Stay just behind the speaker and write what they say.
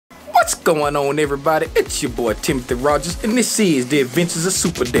What's going on, everybody? It's your boy Timothy Rogers, and this is the Adventures of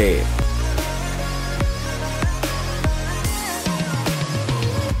Superdad.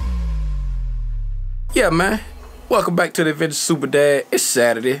 Yeah, man. Welcome back to the Adventures of Superdad. It's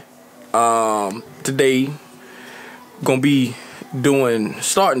Saturday. Today, gonna be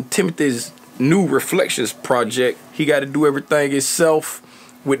starting Timothy's new reflections project. He got to do everything himself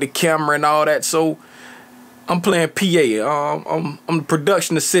with the camera and all that. So I'm playing PA. I'm the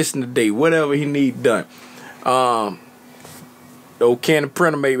production assistant today. Whatever he need done. The old can of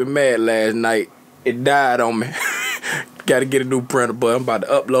printer made me mad last night. It died on me. Got to get a new printer, but I'm about to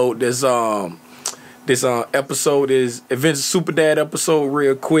upload this episode, is Adventures of Superdad episode,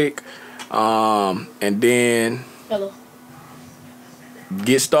 real quick. And then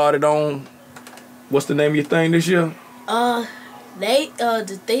get started on what's the name of your thing this year? The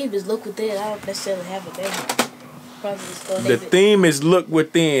theme is Look Within. I don't necessarily have a name. The theme is Look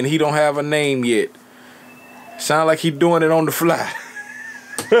Within. He don't have a name yet. Sound like he doing it on the fly.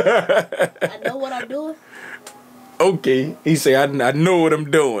 I know what I'm doing. Okay. He say, I know what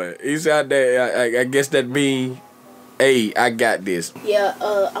I'm doing. He said, I guess that means, hey, I got this. Yeah,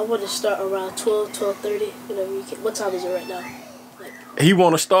 I want to start around 12:30. Whatever you can. What time is it right now? He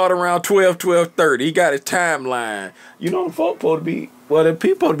want to start around 12:30. He got his timeline. You know, the folk supposed to be, well, the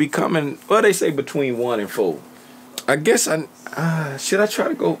people supposed to be coming, well, they say between 1 and 4. I guess should I try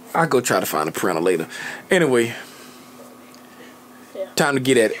to go? I'll go try to find a printer later. Anyway, yeah. Time to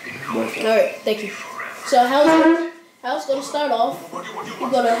get at it. All right, thank you. So how it's gonna start off?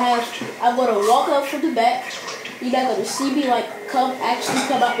 I'm gonna walk up from the back. You're not gonna see me come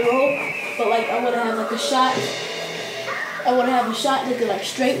out the road, but I'm gonna have a shot. I wanna have a shot looking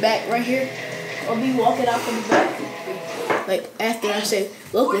straight back right here. I'll be walking out from the back. After I say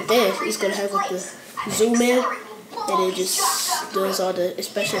look within, it's gonna have the zoom in. And it just does all the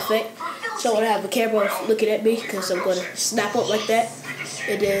special effect. So I want to have a camera looking at me because I'm going to snap up like that.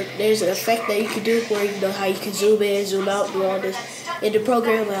 And then there's an effect that you can do where you know how you can zoom in, zoom out, do all this in the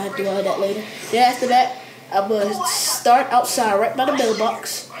program. I'll do all that later. Then after that, I'm going to start outside right by the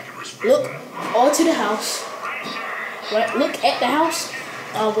mailbox. Look onto the house. Right, look at the house.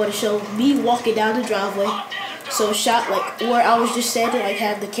 I'm going to show me walking down the driveway. So shot where I was just standing,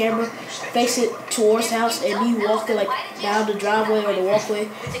 have the camera face it towards the house and me walking down the driveway or the walkway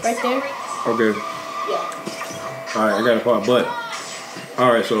right there. Okay. Yeah. Alright, I got a part, but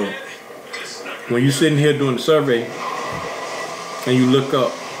alright, so when you're sitting here doing the survey and you look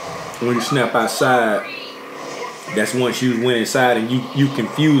up, when you snap outside, that's once you went inside and you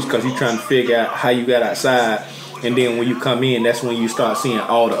confused because you're trying to figure out how you got outside. And then when you come in, that's when you start seeing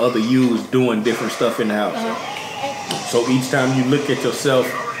all the other yous doing different stuff in the house. So each time you look at yourself,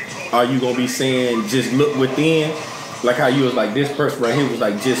 are you going to be saying, just look within? Like how you was this person right here was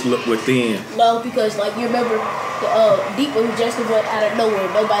just look within. No, because you remember the deep one just went out of nowhere,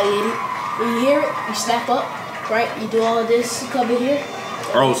 nobody in it. When you hear it, you snap up, right? You do all of this, come in here.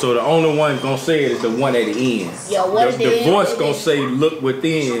 Oh, so the only one gonna say it is the one at the end. Yeah, the voice gonna say look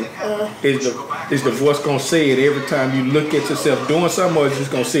within. Is the voice gonna say it every time you look at yourself doing something, or is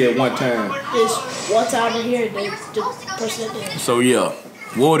just gonna say it one time? Just one time in here, and then just person at the end. So yeah,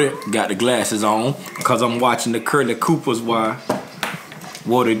 Water got the glasses on because I'm watching the Curly Coopers while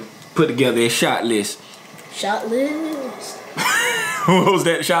Water put together a shot list. Shot list. What was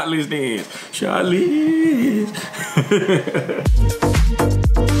that shot list then? Shot list.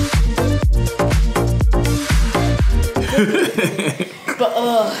 But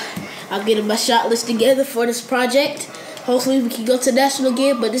I'm getting my shot list together for this project. Hopefully we can go to national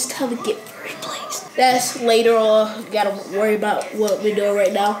again, but this time we get first place. That's later on. Gotta worry about what we're doing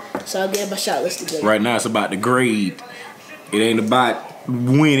right now. So I'll get my shot list together. Right now it's about the grade. It ain't about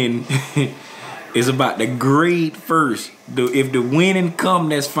winning. It's about the grade first. If the winning come,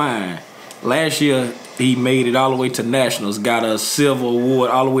 that's fine. Last year he made it all the way to nationals. Got a silver award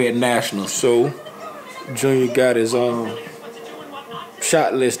all the way at nationals. So Junior got his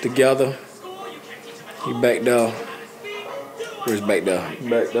shot list together. He back there. Where's back there? He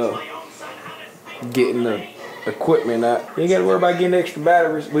back there. Getting the equipment out. You ain't gotta worry about getting extra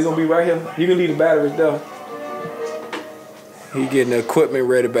batteries. We gonna be right here. You can leave the batteries there. He getting the equipment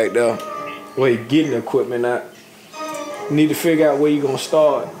ready back there. Well, he getting the equipment out. You need to figure out where you gonna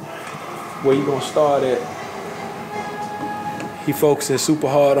start. Where you gonna start at. He focusing super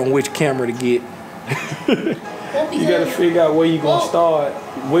hard on which camera to get. You gotta figure out where you gonna start,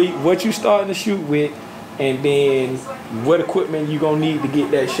 what you starting to shoot with, and then what equipment you gonna need to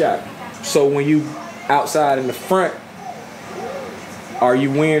get that shot. So when you outside in the front, are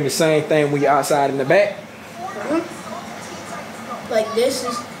you wearing the same thing when you're outside in the back? Like this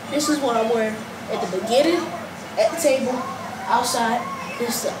is This is what I'm wearing at the beginning, at the table, outside,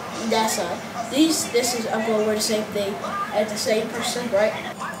 that side. This is, I'm gonna wear the same thing at the same person, right?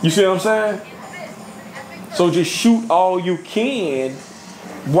 You see what I'm saying? So just shoot all you can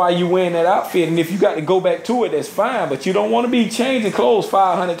while you wearing that outfit, and if you got to go back to it, that's fine, but you don't want to be changing clothes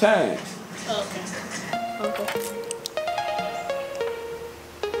 500 times. Okay.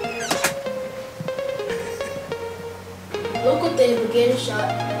 Look at the beginning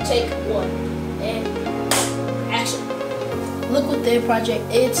shot, take 1, and action. Look what the project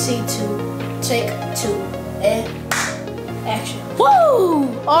NC2, take 2, and action. Woo!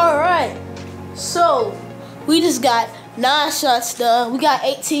 Alright, so we just got 9 shots done. We got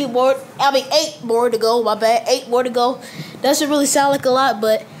 8 more to go, my bad, 8 more to go. Doesn't really sound like a lot,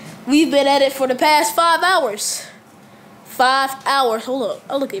 but we've been at it for the past 5 hours. 5 hours, hold up,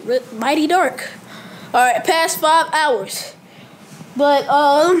 oh look, it's mighty dark. Alright, past 5 hours. But,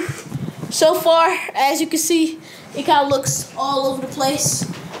 so far, as you can see, it kind of looks all over the place.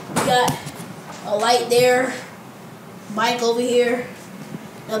 We got a light there, mic over here,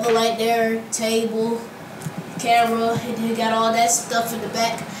 another light there, table, camera, and then got all that stuff in the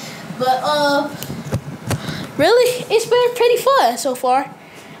back. But, really, it's been pretty fun so far.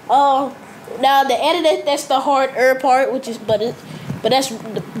 Now the editing, that's the harder part, which is, but that's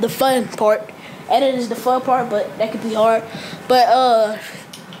the fun part. Edit is the fun part, but that could be hard. But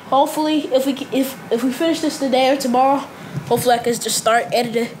hopefully, if we finish this today or tomorrow, hopefully I can just start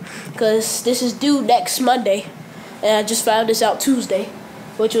editing, because this is due next Monday, and I just found this out Tuesday,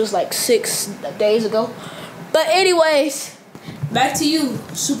 which was like 6 days ago. But anyways, back to you,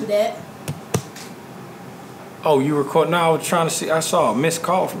 Superdad. Oh, you recording? No, I was trying to see. I saw a missed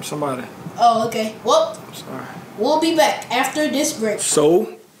call from somebody. Oh, okay. Well, I'm sorry. We'll be back after this break.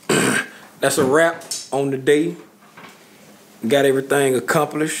 So, that's a wrap on the day. Got everything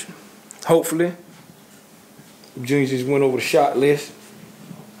accomplished, hopefully. Junior just went over the shot list.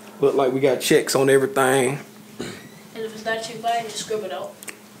 Look like we got checks on everything. And if it's not checked by, just scribble it out.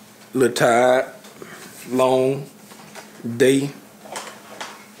 Little tired, long day.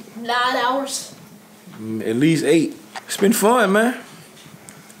 9 hours. At least 8. It's been fun, man.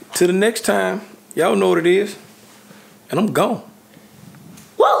 Till the next time, y'all know what it is. And I'm gone.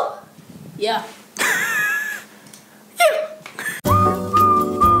 Whoa! Yeah.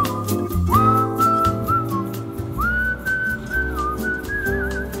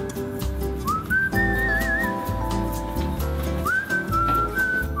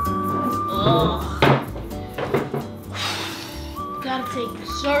 Gotta take the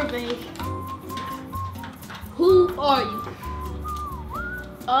survey. Who are you?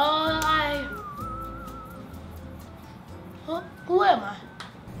 Who am I?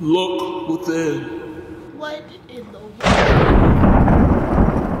 Look within. What in the world?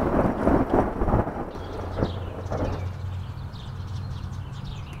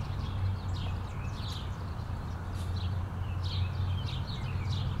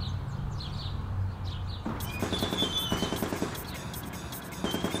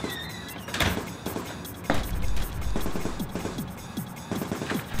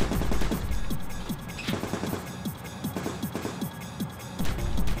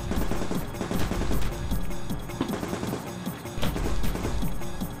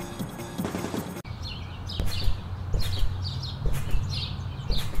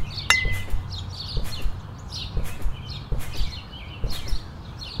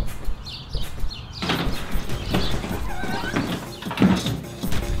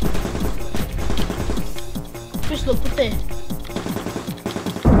 Just look at this.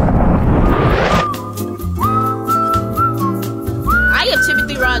 I am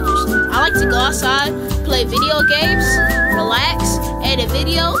Timothy Rogers. I like to go outside, play video games, relax, edit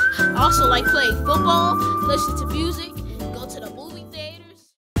video. I also like playing football, listen to